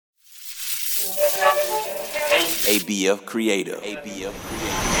ABF Creative.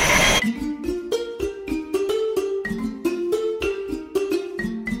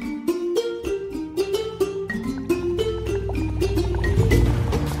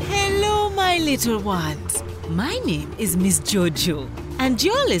 Hello, my little ones. My name is Miss Jojo, and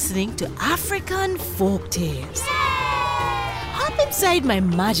you're listening to African Folk Tales. Hop inside my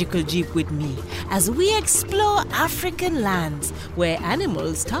magical jeep with me as we explore African lands where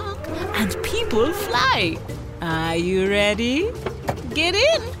animals talk and people fly. Are you ready? Get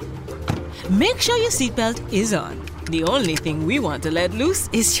in! Make sure your seatbelt is on. The only thing we want to let loose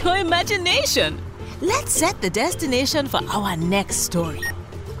is your imagination. Let's set the destination for our next story.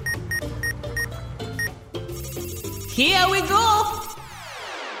 Here we go!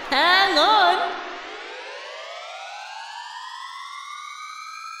 Hang on!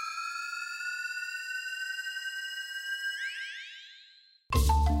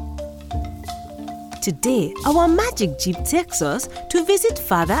 Today, our magic jeep takes us to visit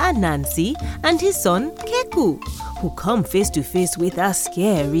Father Anansi and his son Keku, who come face to face with a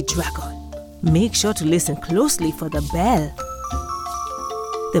scary dragon. Make sure to listen closely for the bell.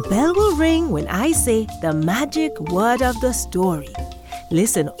 The bell will ring when I say the magic word of the story.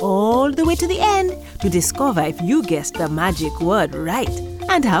 Listen all the way to the end to discover if you guessed the magic word right,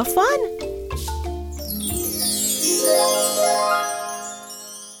 and have fun!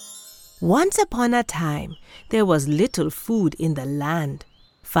 Once upon a time, there was little food in the land.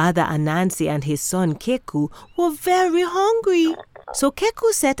 Father Anansi and his son Keku were very hungry. So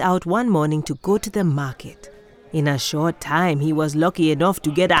Keku set out one morning to go to the market. In a short time, he was lucky enough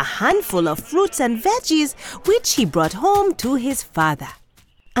to get a handful of fruits and veggies, which he brought home to his father.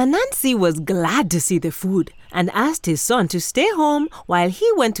 Anansi was glad to see the food and asked his son to stay home while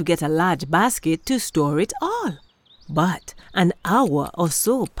he went to get a large basket to store it all. But an hour or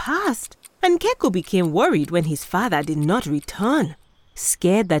so passed, and Keku became worried when his father did not return.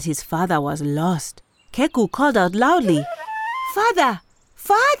 Scared that his father was lost, Keku called out loudly, "Father!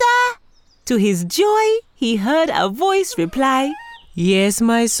 Father!" To his joy, he heard a voice reply, "Yes,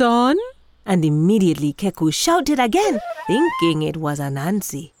 my son?" And immediately Keku shouted again, thinking it was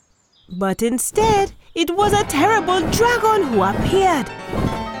Anansi. But instead, it was a terrible dragon who appeared.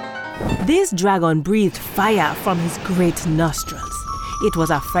 This dragon breathed fire from his great nostrils. It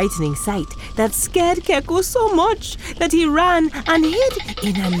was a frightening sight that scared Keku so much that he ran and hid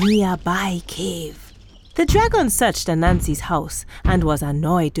in a nearby cave. The dragon searched Anansi's house and was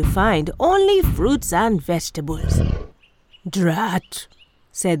annoyed to find only fruits and vegetables. "Drat,"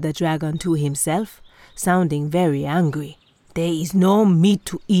 said the dragon to himself, sounding very angry. "There is no meat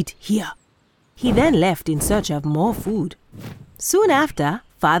to eat here." He then left in search of more food. Soon after,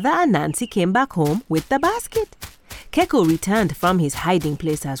 Father Anansi came back home with the basket. Keku returned from his hiding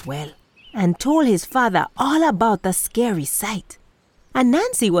place as well and told his father all about the scary sight.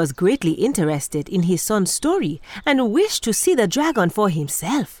 Anansi was greatly interested in his son's story and wished to see the dragon for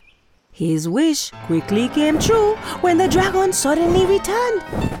himself. His wish quickly came true when the dragon suddenly returned.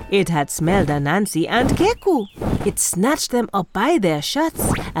 It had smelled Anansi and Keku. It snatched them up by their shirts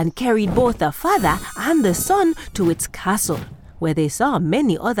and carried both the father and the son to its castle, where they saw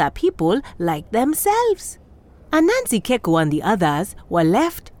many other people like themselves. Anansi, Keku and the others were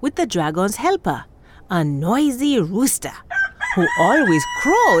left with the dragon's helper, a noisy rooster, who always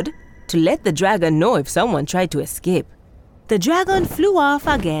crowed to let the dragon know if someone tried to escape. The dragon flew off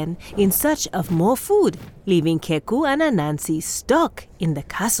again in search of more food, leaving Keku and Anansi stuck in the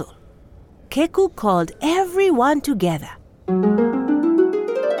castle. Keku called everyone together.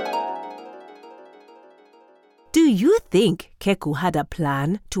 Do you think Keku had a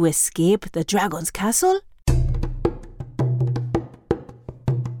plan to escape the dragon's castle?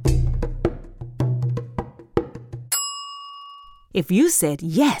 If you said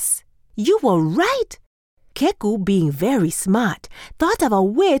yes, you were right. Keku, being very smart, thought of a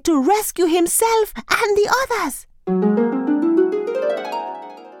way to rescue himself and the others.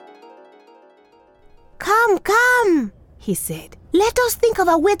 Come, he said. Let us think of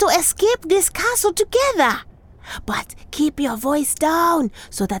a way to escape this castle together. But keep your voice down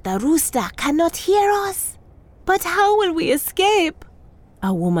so that the rooster cannot hear us. But how will we escape?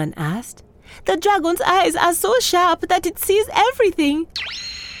 A woman asked. The dragon's eyes are so sharp that it sees everything.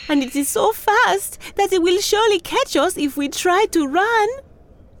 And it is so fast that it will surely catch us if we try to run.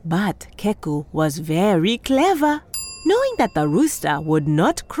 But Keku was very clever. Knowing that the rooster would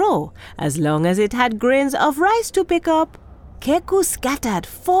not crow as long as it had grains of rice to pick up, Keku scattered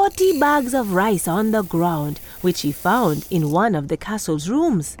 40 bags of rice on the ground, which he found in one of the castle's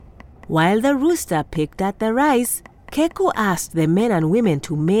rooms. While the rooster picked at the rice, Keku asked the men and women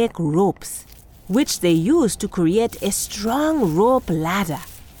to make ropes. which they used to create a strong rope ladder.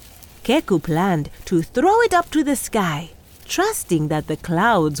 Keku planned to throw it up to the sky, trusting that the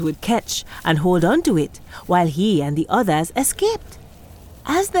clouds would catch and hold on to it while he and the others escaped.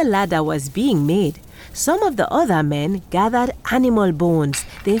 As the ladder was being made, some of the other men gathered animal bones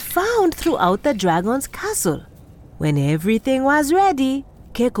they found throughout the dragon's castle. When everything was ready,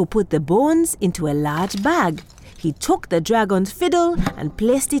 Keku put the bones into a large bag. He took the dragon's fiddle and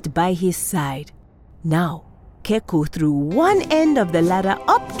placed it by his side. Now, Keku threw one end of the ladder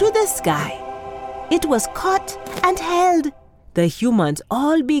up to the sky. It was caught and held. The humans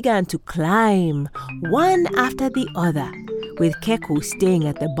all began to climb, one after the other, with Keku staying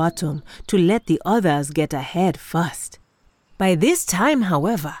at the bottom to let the others get ahead first. By this time,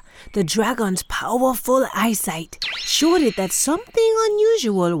 however, the dragon's powerful eyesight showed it that something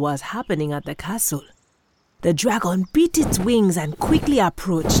unusual was happening at the castle. The dragon beat its wings and quickly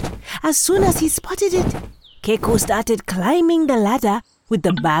approached. As soon as he spotted it, Keku started climbing the ladder with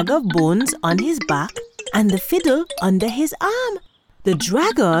the bag of bones on his back and the fiddle under his arm. The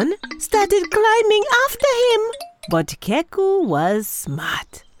dragon started climbing after him, but Keku was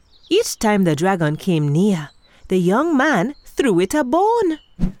smart. Each time the dragon came near, the young man threw it a bone.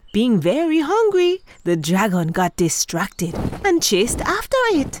 Being very hungry, the dragon got distracted and chased after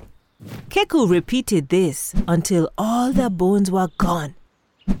it. Keku repeated this until all the bones were gone.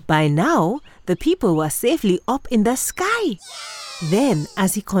 By now, the people were safely up in the sky. Then,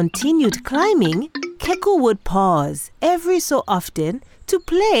 as he continued climbing, Keku would pause every so often to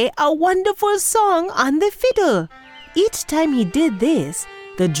play a wonderful song on the fiddle. Each time he did this,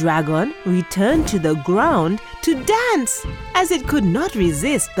 the dragon returned to the ground to dance, as it could not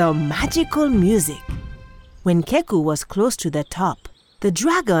resist the magical music. When Keku was close to the top, the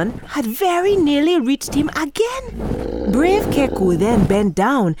dragon had very nearly reached him again. Brave Keku then bent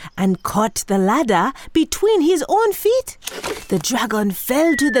down and caught the ladder between his own feet. The dragon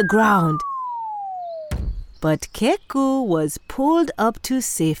fell to the ground. But Keku was pulled up to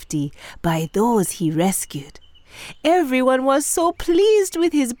safety by those he rescued. Everyone was so pleased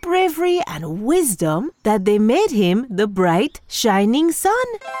with his bravery and wisdom that they made him the bright, shining sun.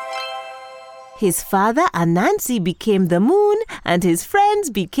 His father Anansi became the moon and his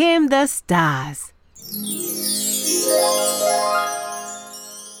friends became the stars.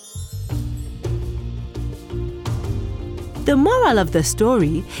 The moral of the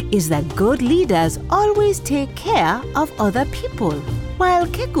story is that good leaders always take care of other people. While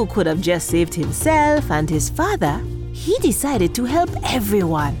Keku could have just saved himself and his father, he decided to help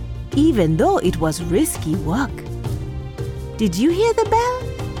everyone, even though it was risky work. Did you hear the bell?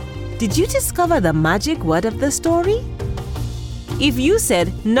 Did you discover the magic word of the story? If you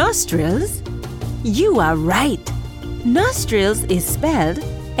said nostrils, you are right. Nostrils is spelled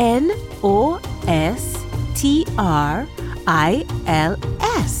N-O-S-T-R-I-L-S.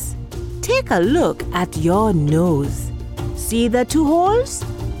 Take a look at your nose. See the two holes?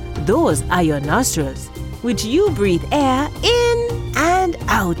 Those are your nostrils, which you breathe air in and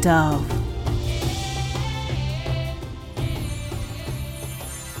out of.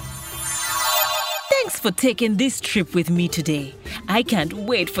 Thanks for taking this trip with me today. I can't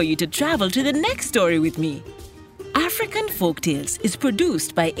wait for you to travel to the next story with me. African Folktales is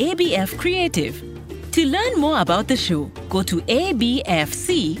produced by ABF Creative. To learn more about the show, go to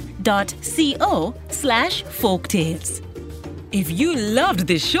abfc.co/folktales. If you loved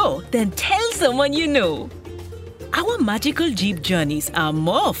this show, then tell someone you know. Our magical Jeep journeys are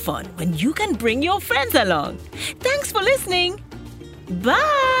more fun when you can bring your friends along. Thanks for listening.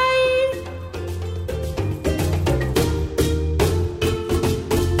 Bye!